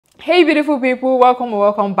Hey beautiful people,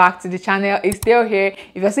 welcome back to the channel. It's still here.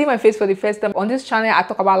 If you're seeing my face for the first time on this channel, I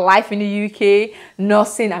talk about life in the UK,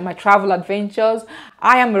 nursing, and my travel adventures.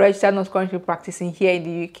 I am a registered nurse currently practicing here in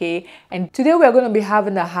the UK, and today we're going to be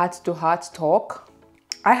having a heart-to-heart talk.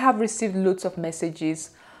 I have received loads of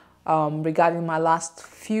messages regarding my last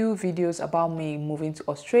few videos about me moving to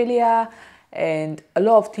Australia and a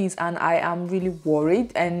lot of things, and I am really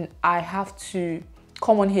worried, and I have to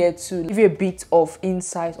come on here to give you a bit of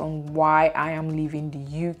insight on why I am leaving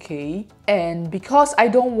the UK. And because I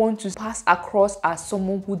don't want to pass across as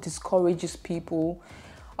someone who discourages people,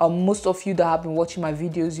 most of you that have been watching my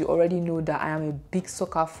videos, you already know that I am a big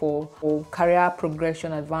sucker for career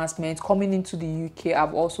progression, advancement. Coming into the UK,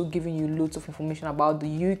 I've also given you loads of information about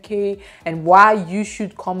the UK and why you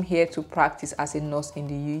should come here to practice as a nurse in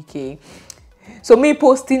the UK. So me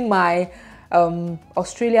posting my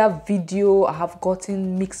Australia video, I have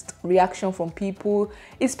gotten mixed reaction from people,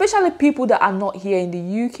 especially people that are not here in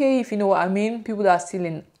the UK, if you know what I mean. People that are still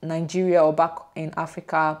in Nigeria or back in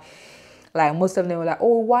Africa. Like most of them were like,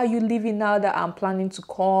 oh, why are you leaving now that I'm planning to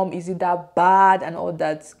come? Is it that bad? And all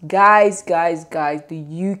that. Guys,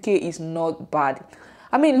 the UK is not bad.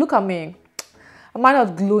 I mean, look at me. Am I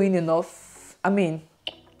not glowing enough? I mean,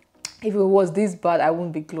 if it was this bad, I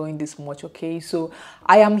wouldn't be glowing this much, okay? So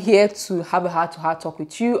I am here to have a heart-to-heart talk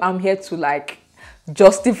with you. I'm here to like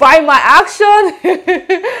justify my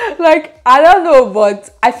action. Like, I don't know, but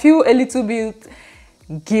I feel a little bit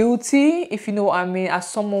guilty, if you know what I mean, as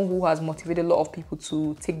someone who has motivated a lot of people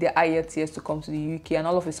to take their IELTS to come to the UK, and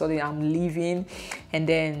all of a sudden I'm leaving, and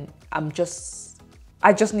then I just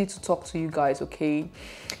need to talk to you guys, okay?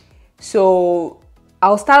 So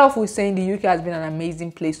I'll start off with saying the UK has been an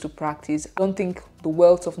amazing place to practice. I don't think the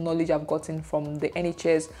wealth of knowledge I've gotten from the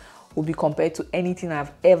NHS will be compared to anything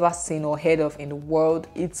I've ever seen or heard of in the world.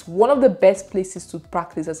 It's one of the best places to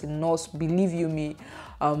practice as a nurse, believe you me.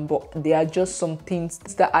 But there are just some things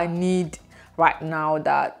that I need right now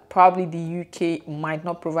that probably the UK might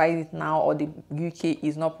not provide it now, or the UK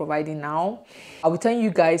is not providing now. I'll be telling you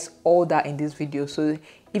guys all that in this video. So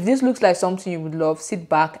if this looks like something you would love, sit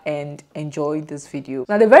back and enjoy this video.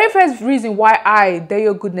 Now, the very first reason why I, dare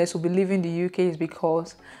your goodness, will be leaving the UK is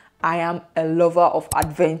because I am a lover of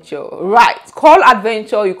adventure. Right, call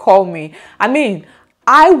adventure, you call me. I mean,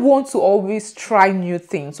 I want to always try new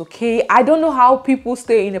things, okay? I don't know how people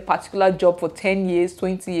stay in a particular job for 10 years,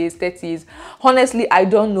 20 years, 30 years. Honestly, I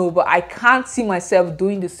don't know, but I can't see myself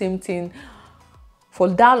doing the same thing for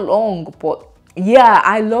that long. But yeah,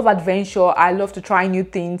 I love adventure. I love to try new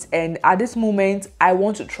things. And at this moment, I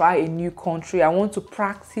want to try a new country. I want to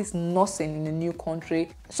practice nursing in a new country.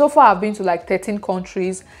 So far, I've been to like 13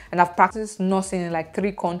 countries and I've practiced nursing in like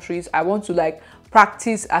 3 countries. I want to like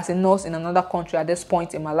practice as a nurse in another country at this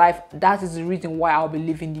point in my life. That is the reason why I'll be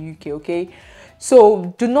leaving the UK, okay?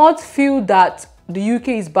 So do not feel that the UK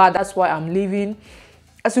is bad, that's why I'm leaving.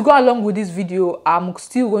 As we go along with this video, I'm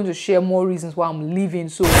still going to share more reasons why I'm leaving.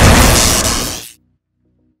 So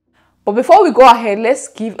but before we go ahead, let's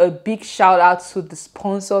give a big shout out to the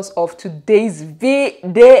sponsors of today's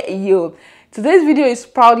video. Today's video is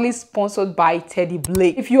proudly sponsored by Teddy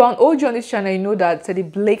Blake. If you are an OG on this channel, you know that Teddy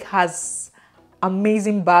Blake has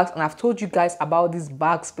amazing bags, and I've told you guys about these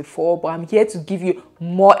bags before, but I'm here to give you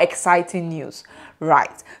more exciting news.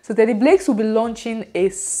 Right, so Teddy Blake's will be launching a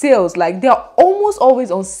sales. Like, they are almost always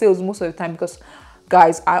on sales most of the time, because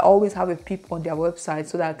guys, I always have a peep on their website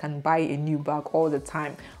so that I can buy a new bag all the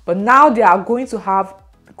time. But now they are going to have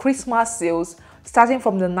Christmas sales starting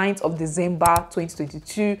from the 9th of December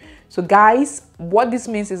 2022. So guys, what this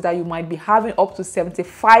means is that you might be having up to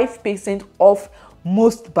 75% off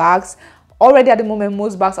most bags. Already at the moment,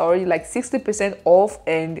 most bags are already like 60% off,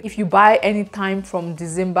 and if you buy any time from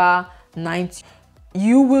December 9th,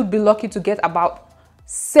 you will be lucky to get about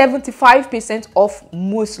 75% off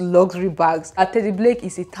most luxury bags. Teddy Blake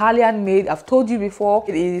is Italian made. I've told you before,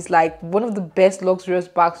 it is like one of the best luxurious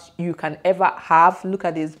bags you can ever have. Look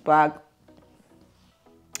at this bag.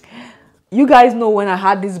 You guys know when I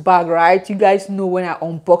had this bag, right? You guys know when I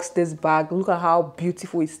unboxed this bag. Look at how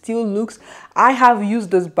beautiful it still looks. I have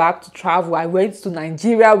used this bag to travel. I went to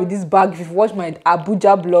Nigeria with this bag. If you've watched my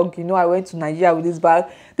Abuja blog, you know I went to Nigeria with this bag.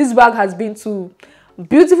 This bag has been to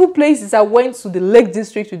beautiful places. I went to the Lake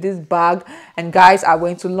District with this bag, and guys, I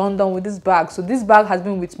went to London with this bag. So this bag has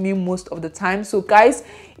been with me most of the time. So guys,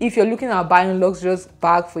 if you're looking at buying a luxurious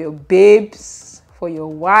bag for your babes, for your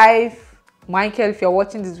wife, Michael, if you're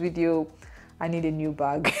watching this video, I need a new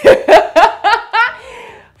bag.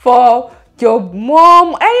 For your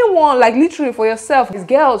mom, anyone, like literally for yourself.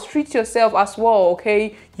 Girls, treat yourself as well,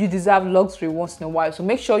 okay? You deserve luxury once in a while. So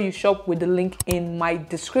make sure you shop with the link in my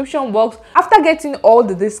description box. After getting all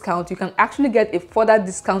the discounts, you can actually get a further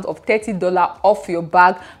discount of $30 off your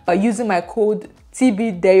bag by using my code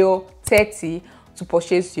TBDEO30 to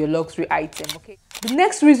purchase your luxury item, okay? The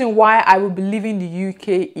next reason why I will be leaving the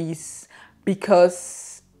UK is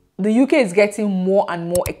because the UK is getting more and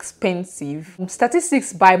more expensive.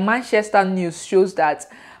 Statistics by Manchester News shows that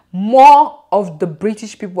more of the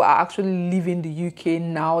British people are actually leaving the UK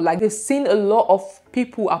now. Like, they've seen a lot of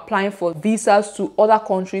people applying for visas to other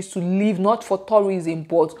countries to live, not for tourism,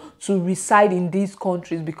 but to reside in these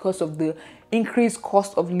countries because of the increased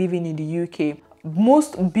cost of living in the UK.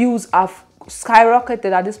 Most bills have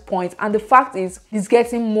skyrocketed at this point, and the fact is it's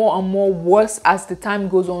getting more and more worse as the time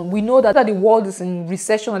goes on. We know that the world is in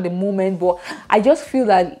recession at the moment, but I just feel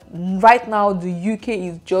that right now the UK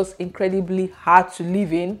is just incredibly hard to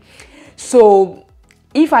live in. So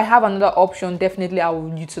if I have another option, definitely I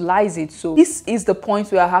will utilize it. So this is the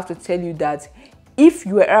point where I have to tell you that if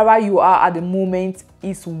wherever you are at the moment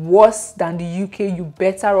is worse than the UK, you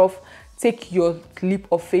better off take your leap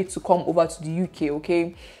of faith to come over to the UK,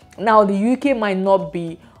 okay? Now, the UK might not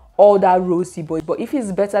be all that rosy, but if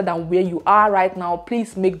it's better than where you are right now,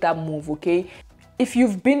 please make that move, okay? If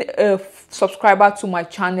you've been a subscriber to my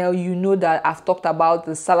channel, you know that I've talked about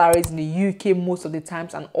the salaries in the UK most of the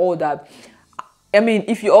times and all that. I mean,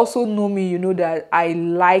 if you also know me, you know that I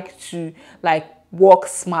like to work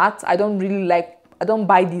smart. I don't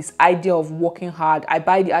buy this idea of working hard. I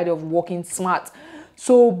buy the idea of working smart.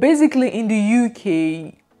 So basically in the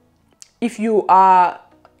UK, if you are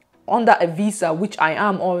under a visa, which I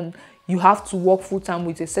am on, you have to work full-time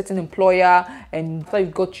with a certain employer, and after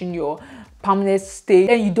you've gotten your permanent stay,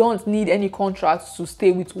 then you don't need any contracts to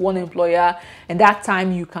stay with one employer, and that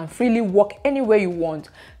time you can freely work anywhere you want.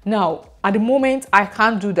 Now, at the moment, I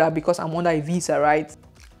can't do that because I'm under a visa, right?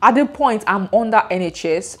 At the point, I'm under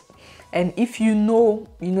NHS. And if you know,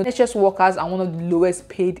 NHS workers are one of the lowest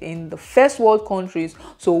paid in the first world countries.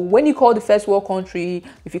 So when you call the first world country,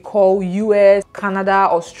 if you call US, Canada,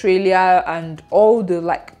 Australia, and all the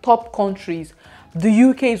top countries, the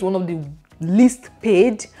UK is one of the least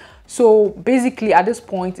paid. So basically at this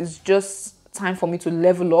point, it's just time for me to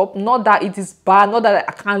level up. Not that it is bad, not that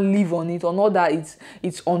I can't live on it, or not that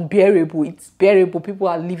it's unbearable. It's bearable. People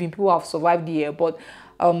are living, people have survived the year, but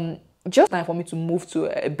just time for me to move to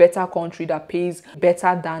a better country that pays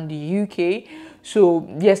better than the UK. So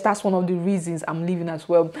yes, that's one of the reasons I'm leaving as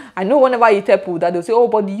well. I know whenever you tell people that, they'll say, oh,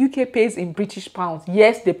 but the UK pays in British pounds.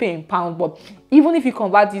 Yes, they pay in pounds, but even if you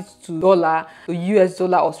convert it to dollar, to US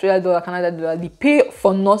dollar, Australia dollar, Canada dollar, the pay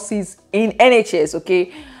for nurses in NHS,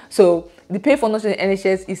 okay? So the pay for nurses in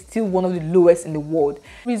NHS is still one of the lowest in the world.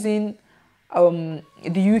 Reason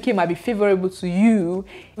the UK might be favorable to you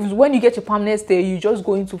is when you get your permanent stay, you just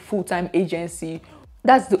go into full-time agency.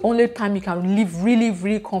 That's the only time you can live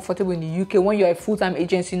really comfortable in the UK, when you're a full-time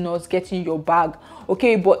agency nurse getting your bag,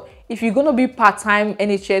 okay? But if you're gonna be part-time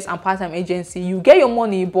NHS and part-time agency, you get your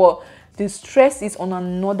money, but the stress is on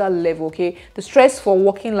another level, okay? The stress for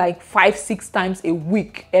working 5-6 times a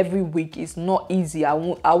week, every week, is not easy. I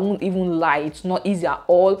won't even lie, it's not easy at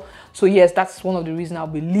all. So yes, that's one of the reasons I'll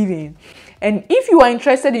be leaving. And if you are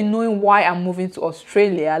interested in knowing why I'm moving to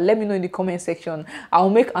Australia, let me know in the comment section. I'll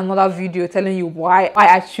make another video telling you why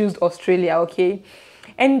I choose Australia, okay?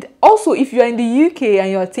 And also, if you're in the UK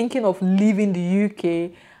and you're thinking of leaving the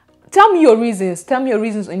UK, tell me your reasons. Tell me your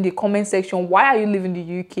reasons in the comment section. Why are you leaving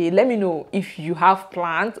the UK? Let me know if you have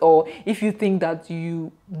plans or if you think that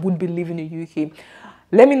you would be leaving the UK.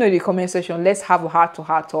 Let me know in the comment section. Let's have a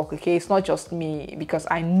heart-to-heart talk, okay? It's not just me, because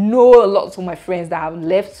I know a lot of my friends that have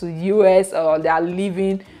left to US or they are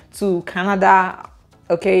leaving to Canada,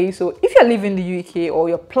 okay? So if you're leaving the UK or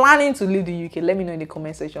you're planning to leave the UK, let me know in the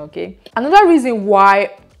comment section, okay? Another reason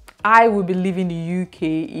why I will be leaving the UK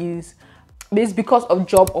is because of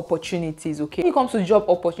job opportunities, okay? When it comes to job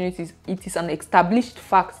opportunities, it is an established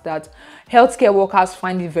fact that healthcare workers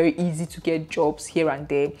find it very easy to get jobs here and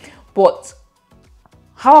there. But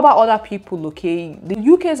how about other people, okay? The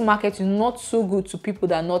UK's market is not so good to people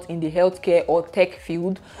that are not in the healthcare or tech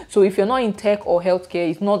field. So if you're not in tech or healthcare,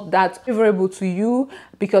 it's not that favorable to you,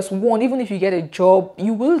 because one, even if you get a job,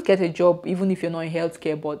 you will get a job even if you're not in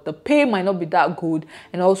healthcare, but the pay might not be that good,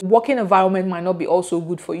 and also working environment might not be also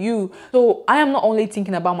good for you. So I am not only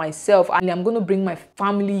thinking about myself, I'm going to bring my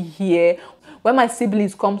family here. when my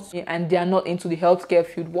siblings come to me and they are not into the healthcare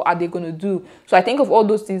field, what are they going to do? So I think of all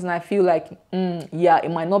those things and I feel like, yeah,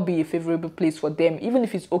 it might not be a favorable place for them. Even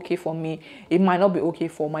if it's okay for me, it might not be okay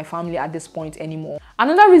for my family at this point anymore.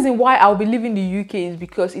 Another reason why I'll be leaving the UK is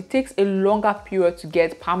because it takes a longer period to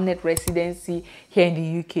get permanent residency here in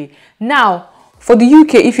the UK. Now, for the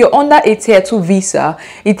UK, if you're under a tier 2 visa,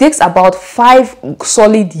 it takes about 5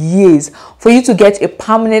 solid years for you to get a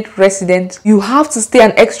permanent resident. You have to stay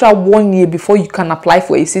an extra 1 year before you can apply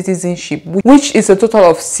for a citizenship, which is a total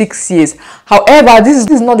of 6 years. However, this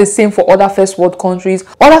is not the same for other first world countries.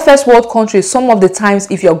 Other first world countries, some of the times,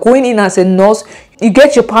 if you're going in as a nurse, you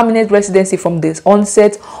get your permanent residency from this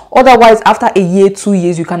onset. Otherwise, after a year, 2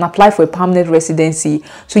 years, you can apply for a permanent residency.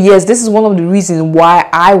 So yes, this is one of the reasons why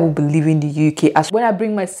I will be leaving the UK. As when I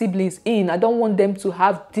bring my siblings in, I don't want them to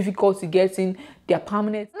have difficulty getting their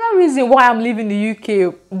permanent. Another reason why I'm leaving the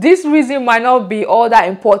UK, this reason might not be all that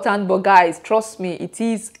important, but guys, trust me, it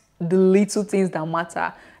is the little things that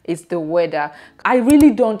matter. It's the weather. I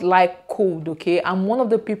really don't like cold, okay? I'm one of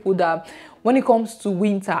the people that when it comes to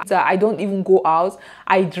winter, I don't even go out.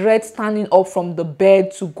 I dread standing up from the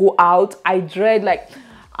bed to go out. I dread, like,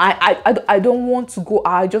 I don't want to go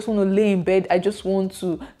out. I just want to lay in bed. I just want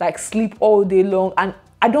to like sleep all day long. And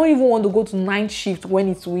I don't even want to go to night shift when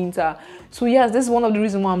it's winter. So yes, this is one of the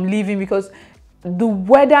reasons why I'm leaving, because the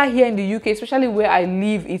weather here in the UK, especially where I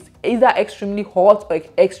live, is either extremely hot or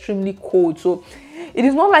extremely cold. So it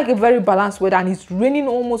is not like a very balanced weather, and it's raining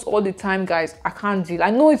almost all the time, guys. I can't deal. I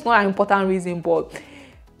know it's not an important reason, but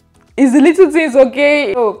it's the little things,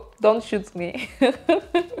 okay? Oh, don't shoot me.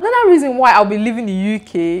 Another reason why I'll be leaving the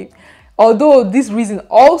UK, although this reason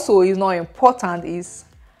also is not important, is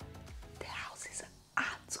the houses are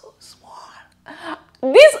too small.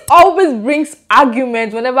 This always brings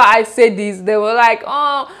arguments whenever I say this. They were like,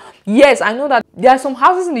 oh, yes, I know that there are some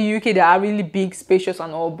houses in the UK that are really big, spacious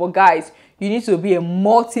and all, but guys, you need to be a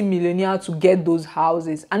multi-millionaire to get those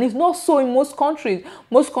houses. And it's not so in most countries.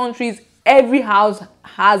 Most countries, every house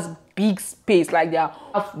has big space. Like they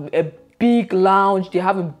have a big lounge, they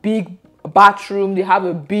have a big bathroom, they have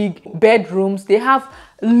a big bedrooms, they have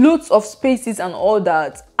lots of spaces and all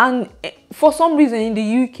that. And for some reason in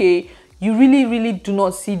the UK, you really do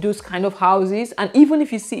not see those kind of houses. And even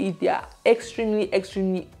if you see it, they are extremely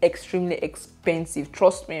expensive.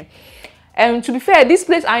 Trust me. And to be fair, this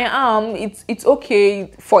place I am, it's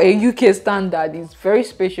okay for a UK standard. It's very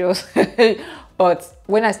spacious. But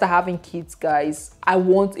when I start having kids, guys, I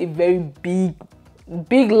want a very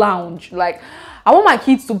big lounge. Like, I want my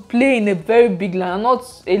kids to play in a very big lounge,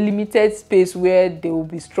 not a limited space where they will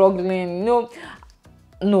be struggling. No.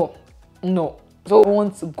 So I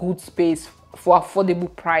want a good space for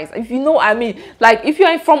affordable price. If you know what I mean, like if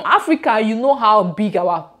you're from Africa, you know how big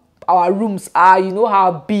our rooms are. You know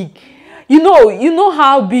how big. You know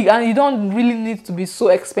how big, and you don't really need to be so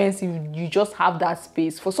expensive. You just have that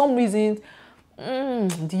space. For some reason,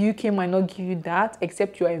 the UK might not give you that,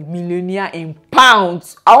 except you are a millionaire in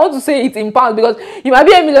pounds. I want to say it in pounds because you might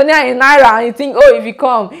be a millionaire in naira and you think, oh, if you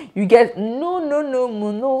come, you get no.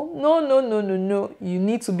 You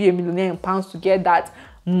need to be a millionaire in pounds to get that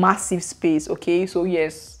massive space. Okay, so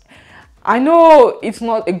yes, I know it's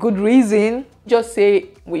not a good reason. Just say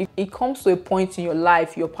when it comes to a point in your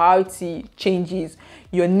life, your priority changes,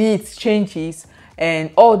 your needs changes,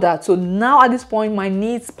 and all that. So now at this point, my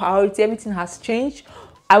needs, priority, everything has changed.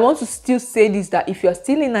 I want to still say this, that if you're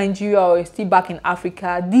still in Nigeria or you're still back in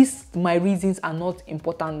Africa, these my reasons are not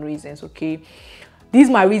important reasons, okay?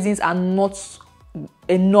 These my reasons are not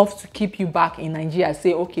enough to keep you back in Nigeria.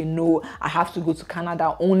 Say, okay, no, I have to go to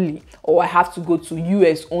Canada only, or I have to go to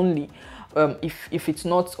US only. If it's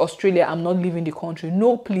not Australia, I'm not leaving the country.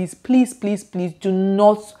 No, please do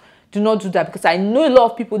not do that, because I know a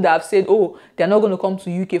lot of people that have said, oh, they're not going to come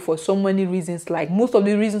to UK for so many reasons. Like most of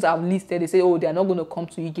the reasons I've listed, they say, oh, they're not going to come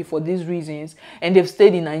to UK for these reasons, and they've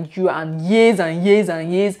stayed in Nigeria and years,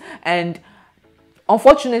 and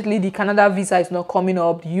unfortunately the Canada visa is not coming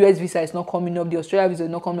up, the US visa is not coming up, the Australia visa is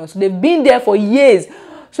not coming up. So they've been there for years.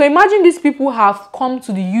 So imagine these people have come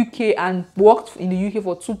to the UK and worked in the UK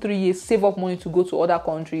for 2-3 years, save up money to go to other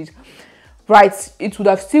countries. Right, it would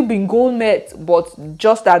have still been goal met, but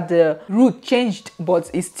just that the route changed, but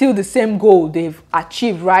it's still the same goal they've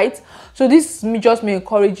achieved, right? So this is just me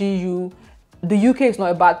encouraging you. The UK is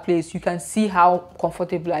not a bad place. You can see how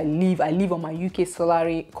comfortable I live. I live on my UK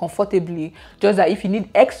salary comfortably. Just that if you need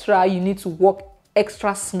extra, you need to work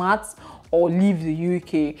extra smart or leave the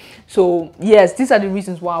UK. So yes, these are the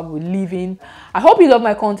reasons why we're leaving. I hope you love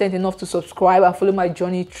my content enough to subscribe and follow my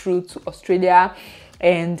journey through to Australia.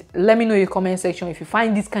 and let me know in the comment section if you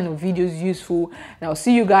find this kind of videos useful, and I'll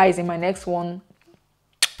see you guys in my next one.